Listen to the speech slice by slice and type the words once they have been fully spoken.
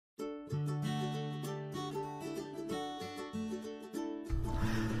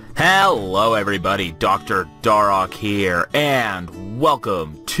Hello everybody, Dr. Darok here, and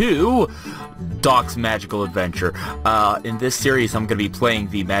welcome to Doc's Magical Adventure. In this series I'm going to be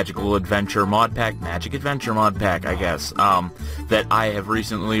playing the Magical Adventure mod pack, Magic Adventure mod pack, I guess, that I have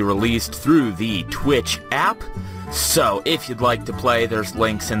recently released through the Twitch app. So, if you'd like to play, there's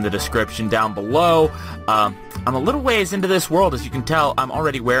links in the description down below. I'm a little ways into this world, as you can tell. I'm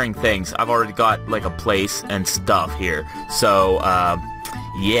already wearing things. I've already got, like, a place and stuff here. So,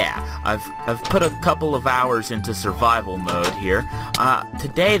 yeah, I've put a couple of hours into survival mode here.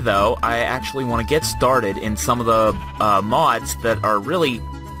 Today, though, I actually want to get started in some of the mods that are really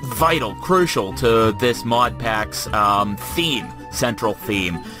vital, crucial to this mod pack's central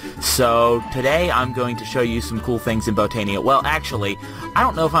theme. So today I'm going to show you some cool things in Botania. Well, actually, I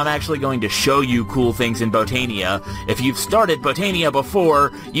don't know if I'm actually going to show you cool things in Botania. If you've started Botania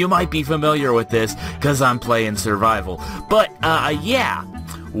before, you might be familiar with this, because I'm playing survival. But, yeah,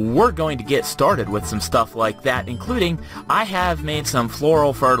 we're going to get started with some stuff like that, including I have made some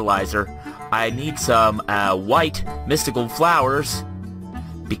floral fertilizer. I need some white mystical flowers,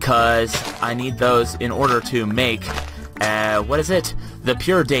 because I need those in order to make what is it? The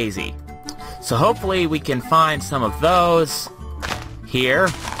pure daisy. So hopefully we can find some of those here,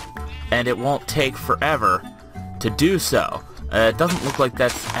 and it won't take forever to do so. It doesn't look like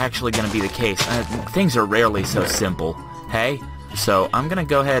that's actually going to be the case. Things are rarely so simple, hey? So I'm going to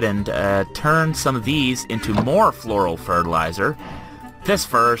go ahead and turn some of these into more floral fertilizer. This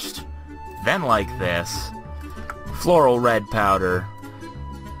first, then like this. Floral red powder.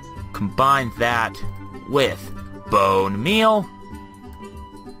 Combine that with bone meal,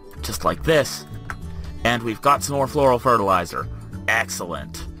 just like this, and we've got some more floral fertilizer.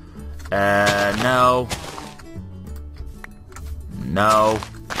 Excellent. No,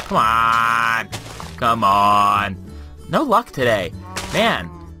 come on, no luck today, man.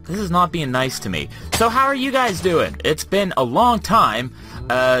 This is not being nice to me. So how are you guys doing? It's been a long time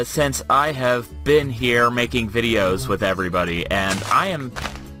since I have been here making videos with everybody, and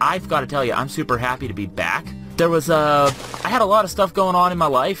I've got to tell you, I'm super happy to be back. There was, I had a lot of stuff going on in my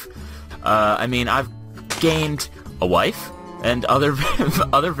life. I mean, I've gained a wife and other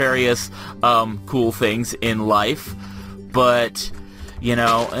various, cool things in life. But, you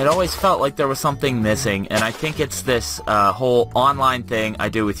know, it always felt like there was something missing. And I think it's this, whole online thing I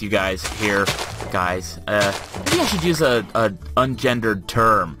do with you guys here. Guys, maybe I should use a ungendered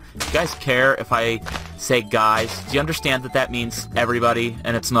term. Do you guys care if I say guys? Do you understand that that means everybody,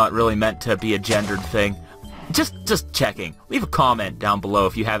 and it's not really meant to be a gendered thing? Just checking. Leave a comment down below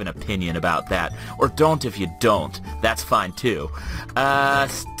if you have an opinion about that. Or don't if you don't. That's fine too.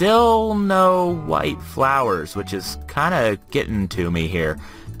 Still no white flowers, which is kind of getting to me here.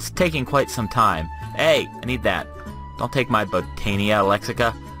 It's taking quite some time. Hey, I need that. Don't take my Botania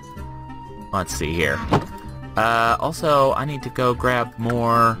Lexica. Let's see here. Also, I need to go grab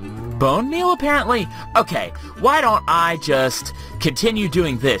more bone meal, apparently? Okay, why don't I just continue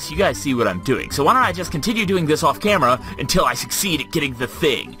doing this? You guys see what I'm doing. So why don't I just continue doing this off camera until I succeed at getting the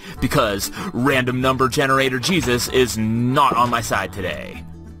thing? Because random number generator Jesus is not on my side today.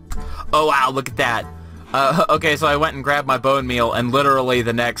 Oh, wow, look at that. Okay, so I went and grabbed my bone meal, and literally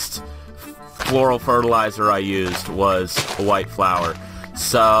the next floral fertilizer I used was a white flower.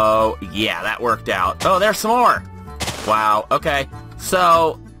 So, yeah, that worked out. Oh, there's some more! Wow, okay.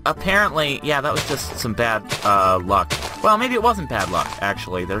 So, apparently, yeah, that was just some bad, luck. Well, maybe it wasn't bad luck,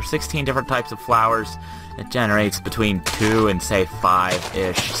 actually. There are 16 different types of flowers. It generates between 2 and, say,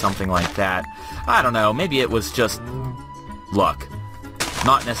 5-ish, something like that. I don't know, maybe it was just luck.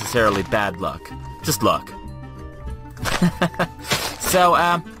 Not necessarily bad luck. Just luck. So,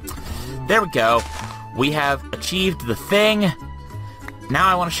 there we go. We have achieved the thing. Now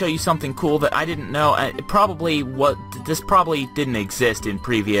I want to show you something cool that I didn't know. This probably didn't exist in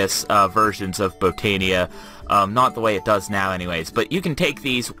previous versions of Botania. Not the way it does now anyways. But you can take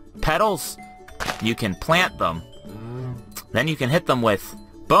these petals, you can plant them, then you can hit them with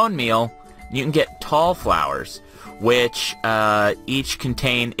bone meal, and you can get tall flowers, which each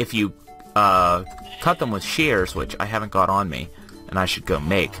contain, if you cut them with shears, which I haven't got on me, and I should go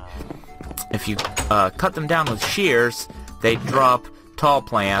make. If you cut them down with shears, they drop tall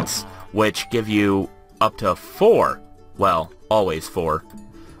plants, which give you up to 4, well, always 4,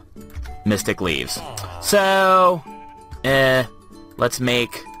 mystic leaves. So, let's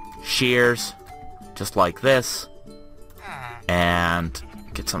make shears, just like this, and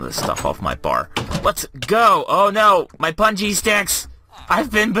get some of this stuff off my bar. Let's go! Oh no, my punji sticks!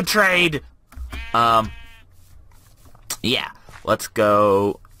 I've been betrayed! Yeah, let's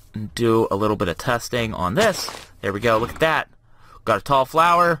go do a little bit of testing on this. There we go, look at that. Got a tall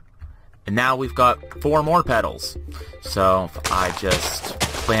flower, And now we've got 4 more petals. So if I just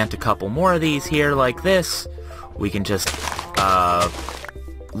plant a couple more of these here like this, we can just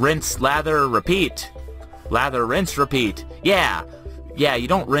rinse, lather, repeat. Lather, rinse, repeat. Yeah, you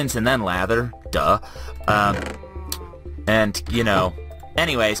don't rinse and then lather. Duh. And, you know,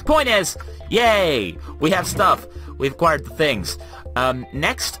 anyways, point is, yay! We have stuff. We've acquired the things.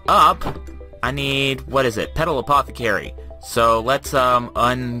 Next up, I need, what is it? Petal Apothecary. So let's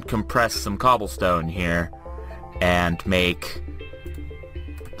uncompress some cobblestone here and make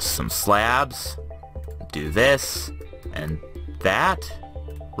some slabs. Do this and that.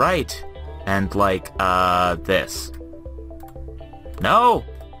 Right. And like this. No.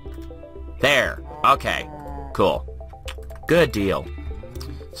 There. Okay. Cool. Good deal.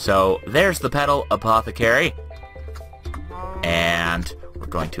 So there's the Petal Apothecary. And we're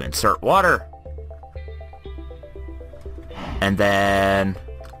going to insert water. And then...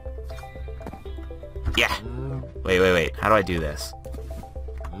 yeah. Wait. How do I do this?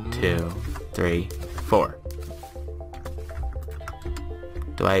 2, 3, 4.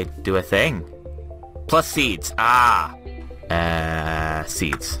 Do I do a thing? Plus seeds. Ah.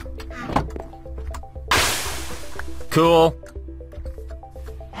 Seeds. Cool.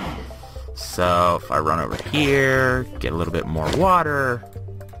 So if I run over here, get a little bit more water.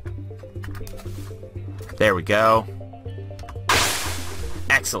 There we go.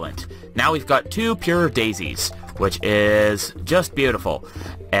 Excellent. Now we've got 2 pure daisies, which is just beautiful,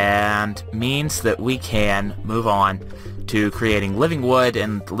 and means that we can move on to creating living wood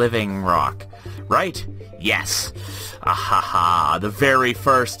and living rock. Right? Yes. Ahaha, the very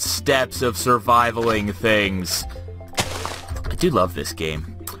first steps of survivaling things. I do love this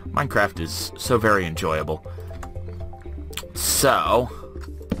game. Minecraft is so very enjoyable. So,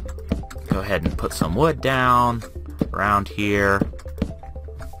 go ahead and put some wood down around here.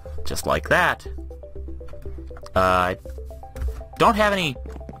 Just like that. I don't have any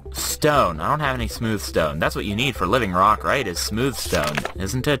stone. I don't have any smooth stone. That's what you need for living rock, right? Is smooth stone,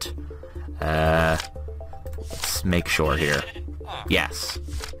 isn't it? Let's make sure here. Yes.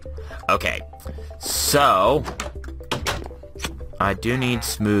 Okay. So, I do need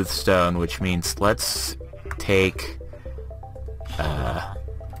smooth stone, which means let's take 1,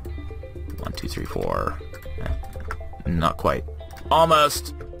 2, 3, 4. Not quite.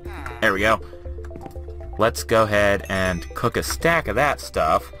 Almost. There we go. Let's go ahead and cook a stack of that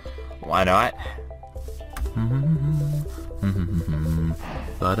stuff. Why not?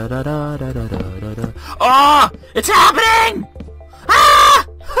 Oh! It's happening! Ah!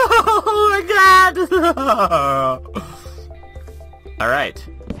 Oh my god! Alright.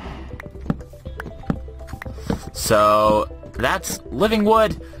 So, that's living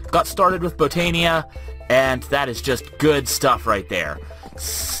wood. Got started with Botania, and that is just good stuff right there.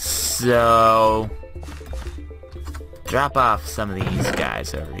 So, drop off some of these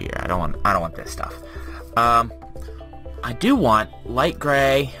guys over here. I don't want this stuff. I do want light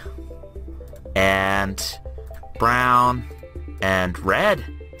gray and brown and red.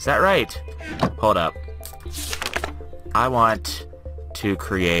 Is that right? Hold up. I want to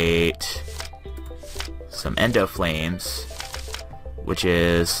create some endo flames, which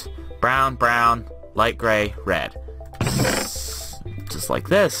is brown, brown, light gray, red. Just like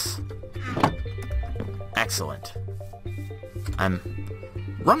this. Excellent. I'm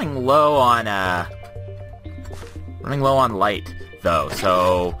running low on light though,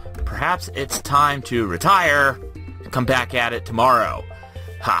 so perhaps it's time to retire and come back at it tomorrow.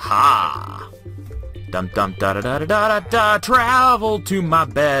 Ha-ha! Dum dum da da da da da da, travel to my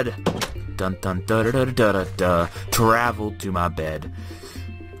bed. Dun dun da da da da da da, travel to my bed.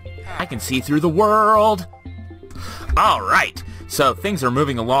 I can see through the world. Alright, so things are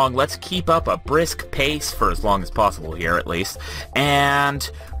moving along. Let's keep up a brisk pace for as long as possible here, at least,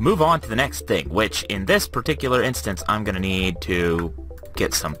 and move on to the next thing, which in this particular instance I'm gonna need to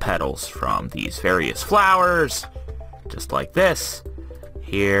get some petals from these various flowers, just like this.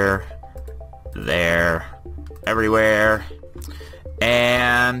 Here, there, everywhere.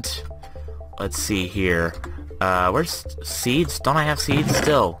 And let's see here. Where's seeds? Don't I have seeds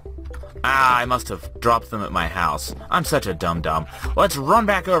still? Ah, I must have dropped them at my house. I'm such a dum-dum. Let's run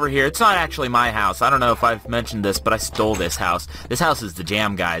back over here. It's not actually my house. I don't know if I've mentioned this, but I stole this house. This house is the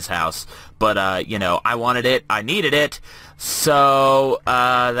Jam Guy's house. But, you know, I wanted it. I needed it. So,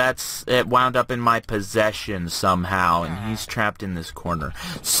 it wound up in my possession somehow, and he's trapped in this corner.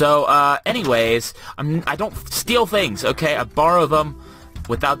 So, anyways, I don't steal things, okay? I borrow them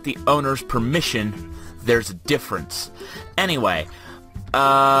without the owner's permission. There's a difference. Anyway,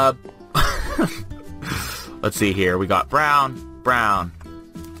 let's see here. We got brown, brown,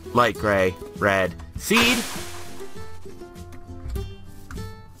 light gray, red, seed.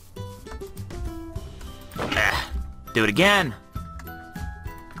 Do it again.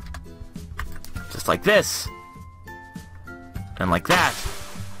 Just like this. And like that.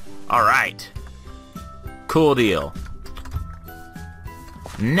 Alright. Cool deal.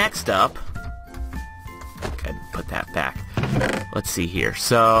 Next up... Okay, put that back. Let's see here.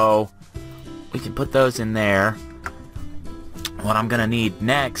 So, we can put those in there. What I'm gonna need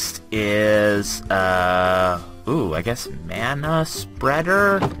next is, ooh, I guess mana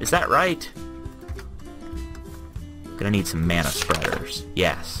spreader? Is that right? Gonna need some mana spreaders.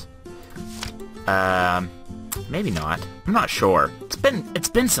 Yes. Maybe not. I'm not sure. It's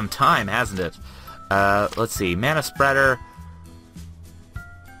been some time, hasn't it? Let's see. Mana spreader.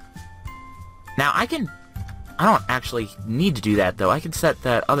 Now, I don't actually need to do that, though. I can set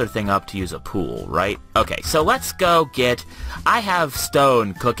that other thing up to use a pool, right? Okay, so let's go get... I have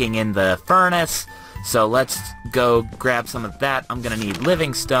stone cooking in the furnace, so let's go grab some of that. I'm gonna need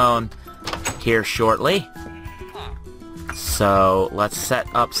living stone here shortly. So, let's set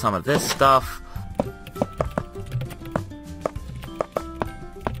up some of this stuff.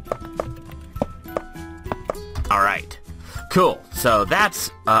 Alright. Cool. So, that's,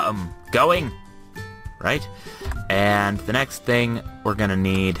 going. Right? And the next thing we're gonna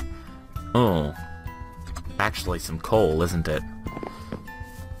need... Oh. Actually some coal, isn't it?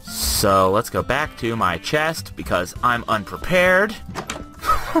 So, let's go back to my chest, because I'm unprepared.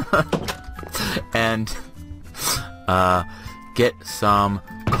 And... get some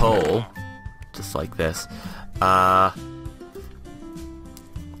coal, just like this,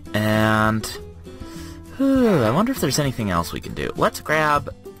 and I wonder if there's anything else we can do. Let's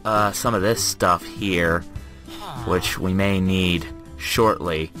grab some of this stuff here, which we may need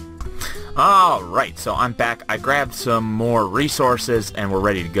shortly. Alright, so I'm back. I grabbed some more resources, and we're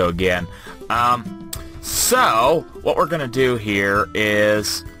ready to go again. So, what we're gonna do here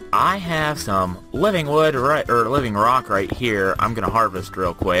is... I have some living wood, or living rock right here. I'm gonna harvest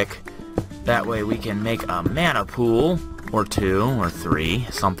real quick. That way we can make a mana pool, or 2, or 3,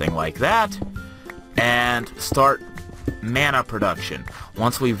 something like that. And start mana production.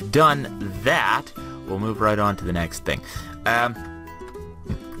 Once we've done that, we'll move right on to the next thing.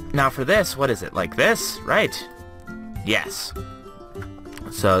 Now for this, what is it? Like this? Right? Yes.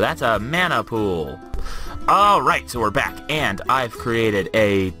 So that's a mana pool. Alright, so we're back, and I've created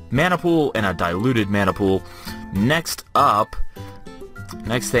a mana pool and a diluted mana pool. Next up,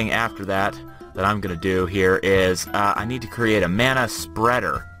 next thing after that I'm gonna do here is, I need to create a mana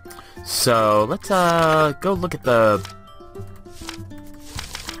spreader. So, let's, go look at the...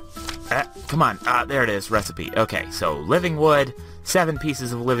 come on, there it is, recipe. Okay, so living wood, 7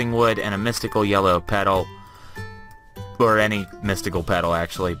 pieces of living wood, and a mystical yellow petal. Or any mystical petal,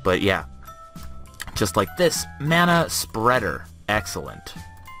 actually, but yeah. Just like this. Mana spreader. Excellent.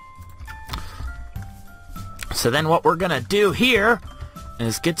 So then what we're gonna do here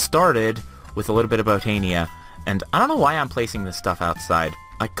is get started with a little bit of Botania. And I don't know why I'm placing this stuff outside.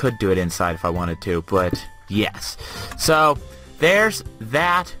 I could do it inside if I wanted to, but yes. So, there's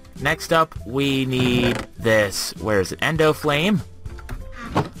that. Next up, we need this. Where is it? Endo Flame.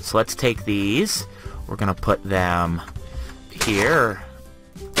 So let's take these. We're gonna put them here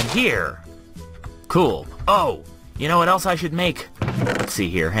and here. Cool. Oh, you know what else I should make? Let's see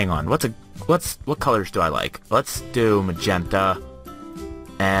here. Hang on. What colors do I like? Let's do magenta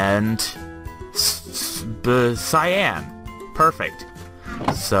and cyan. Perfect.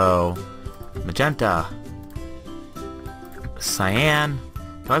 So magenta, cyan.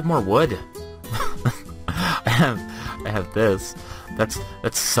 Do I have more wood? I have this. That's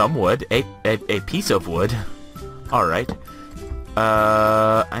some wood. A piece of wood. All right.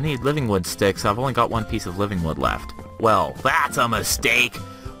 I need living wood sticks. I've only got 1 piece of living wood left. Well, that's a mistake.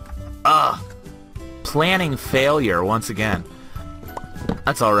 Planning failure once again.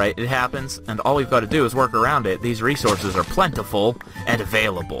 That's alright, it happens, and all we've got to do is work around it. These resources are plentiful and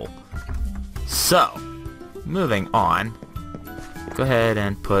available. So, moving on. Go ahead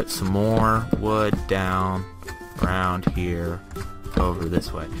and put some more wood down around here, over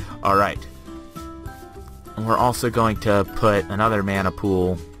this way. Alright. We're also going to put another mana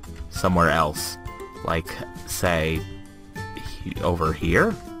pool somewhere else. Like, say, over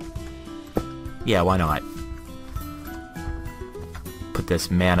here? Yeah, why not? Put this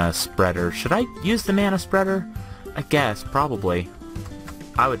mana spreader. Should I use the mana spreader? I guess, probably.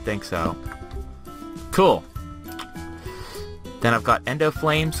 I would think so. Cool. Then I've got endo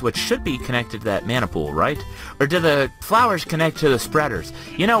flames, which should be connected to that mana pool, right? Or do the flowers connect to the spreaders?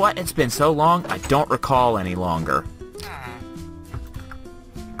 You know what? It's been so long, I don't recall any longer.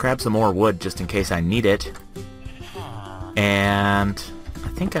 grab some more wood just in case I need it. And I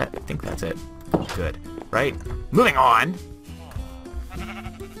think that's it. Good. Right? Moving on.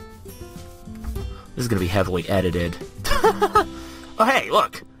 This is gonna be heavily edited. Oh hey,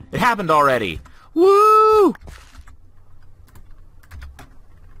 look! It happened already! Woo!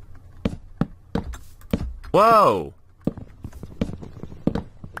 Whoa!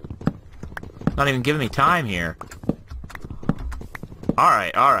 Not even giving me time here.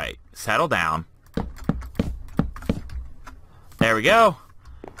 Alright, alright. Settle down. There we go.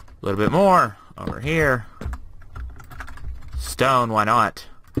 A little bit more. Over here. Stone, why not?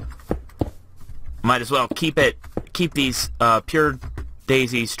 Might as well keep these pure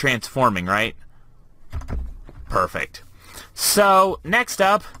daisies transforming, right? Perfect. So, next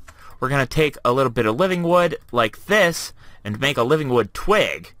up, we're going to take a little bit of living wood like this and make a living wood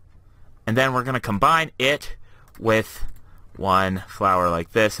twig. And then we're going to combine it with one flower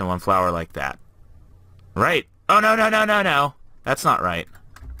like this and one flower like that. Right? Oh, no, no, no, no, no. That's not right.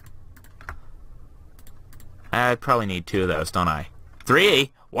 I probably need 2 of those, don't I?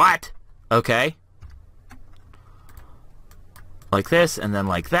 3? What? Okay. Like this, and then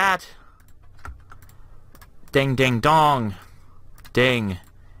like that. Ding, ding, dong. Ding,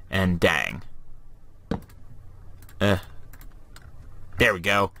 and dang. There we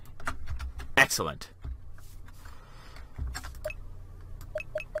go. Excellent.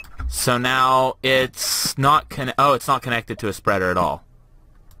 So now it's not it's not connected to a spreader at all.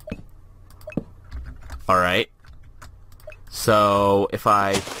 Alright. So if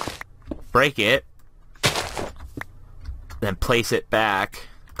I break it, then place it back,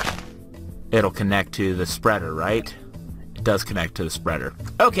 it'll connect to the spreader, right? It does connect to the spreader.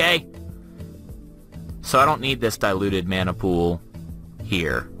 Okay! So I don't need this diluted mana pool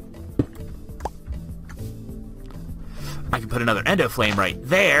here. I can put another endo flame right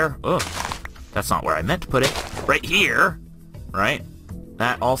there. Ugh, that's not where I meant to put it. Right here, right?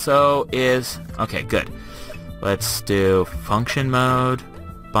 That also is... Okay, good. Let's do function mode,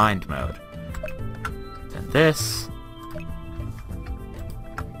 bind mode. Then this.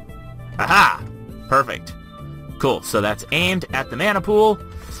 Aha! Perfect. Cool, so that's aimed at the mana pool.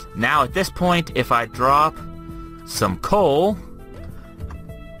 Now at this point, if I drop some coal...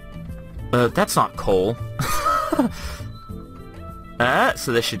 that's not coal.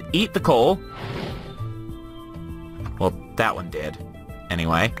 So this should eat the coal. Well, that one did.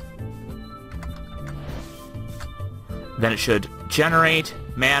 Anyway. Then it should generate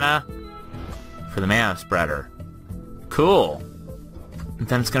mana for the mana spreader. Cool. And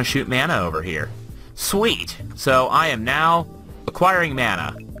then it's going to shoot mana over here. Sweet. So I am now acquiring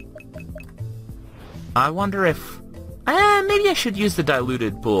mana. I wonder if... maybe I should use the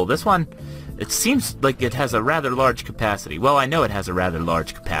diluted pool. This one... It seems like it has a rather large capacity. Well, I know it has a rather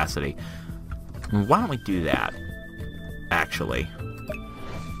large capacity. Why don't we do that, actually?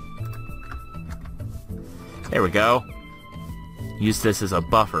 There we go. Use this as a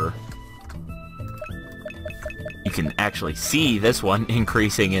buffer. You can actually see this one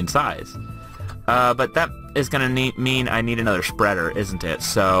increasing in size. But that is going to mean I need another spreader, isn't it?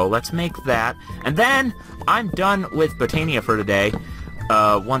 So let's make that. And then I'm done with Botania for today.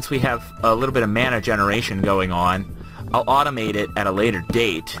 Once we have a little bit of mana generation going on, I'll automate it at a later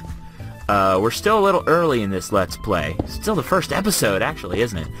date. We're still a little early in this Let's Play. Still the first episode, actually,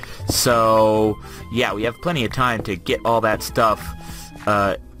 isn't it? So, yeah, we have plenty of time to get all that stuff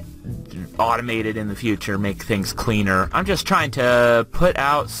automated in the future, make things cleaner. I'm just trying to put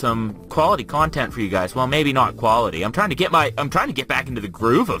out some quality content for you guys. Well, maybe not quality. I'm trying to get back into the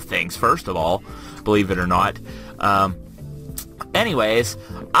groove of things, first of all, believe it or not. Anyways,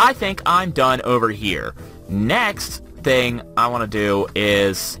 I think I'm done over here. Next thing I want to do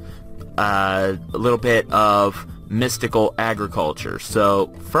is a little bit of mystical agriculture. So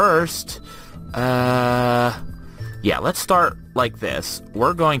first, yeah, let's start like this.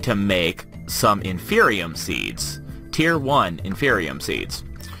 We're going to make some Inferium seeds, tier 1 Inferium seeds,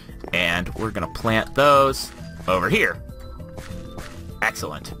 and we're going to plant those over here.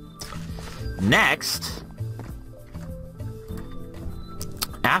 Excellent. Next,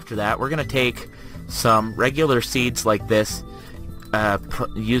 after that, we're going to take some regular seeds like this,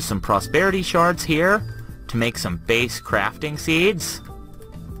 use some prosperity shards here to make some base crafting seeds.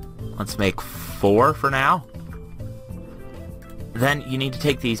 Let's make 4 for now. Then you need to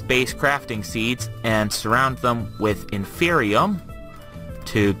take these base crafting seeds and surround them with Inferium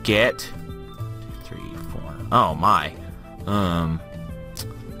to get 2, 3, 4. Oh my.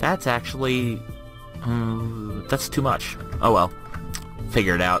 That's actually that's too much. Oh well.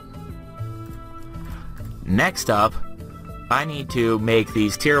 Figure it out. Next up, I need to make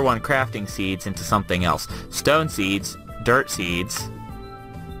these tier 1 crafting seeds into something else. Stone seeds, dirt seeds,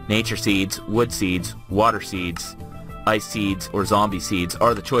 nature seeds, wood seeds, water seeds, ice seeds, or zombie seeds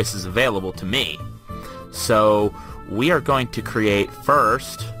are the choices available to me. So we are going to create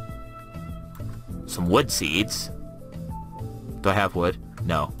first some wood seeds. Do I have wood?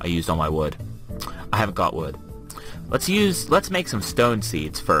 No, I used all my wood. I haven't got wood. Let's make some stone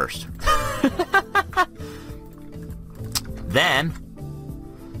seeds first. Then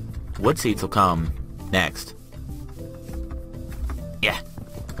wood seeds will come next. Yeah.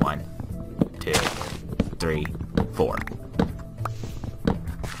 1, 2, 3, 4.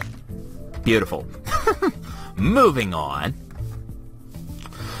 Beautiful. Moving on.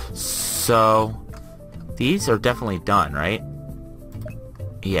 So these are definitely done, right?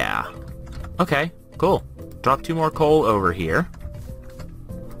 Yeah. Okay, cool. Drop 2 more coal over here.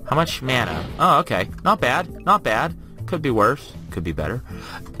 How much mana? Oh, okay. Not bad. Not bad. Could be worse. Could be better.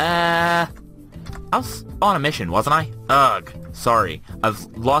 I was on a mission, wasn't I? Ugh. Sorry. I've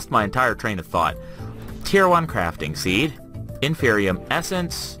lost my entire train of thought. Tier 1 crafting seed. Inferium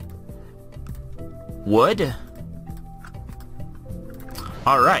essence. Wood.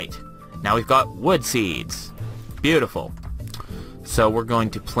 Alright. Now we've got wood seeds. Beautiful. So we're going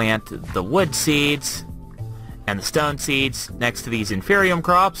to plant the wood seeds and the stone seeds next to these inferium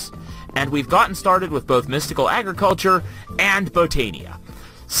crops. And we've gotten started with both mystical agriculture and Botania.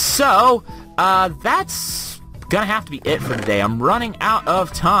 So, that's gonna have to be it for today. I'm running out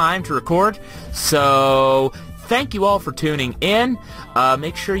of time to record, so thank you all for tuning in.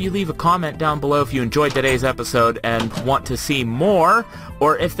 Make sure you leave a comment down below if you enjoyed today's episode and want to see more,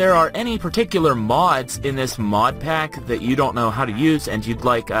 or if there are any particular mods in this mod pack that you don't know how to use and you'd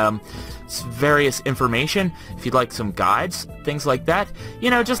like various information, if you'd like some guides, things like that. You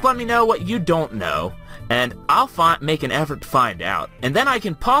know, just let me know what you don't know, and I'll make an effort to find out, and then I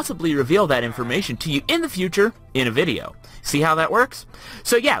can possibly reveal that information to you in the future in a video. See how that works?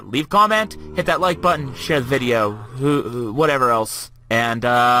 So yeah, leave a comment, hit that like button, share the video, whatever else, and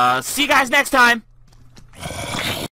see you guys next time!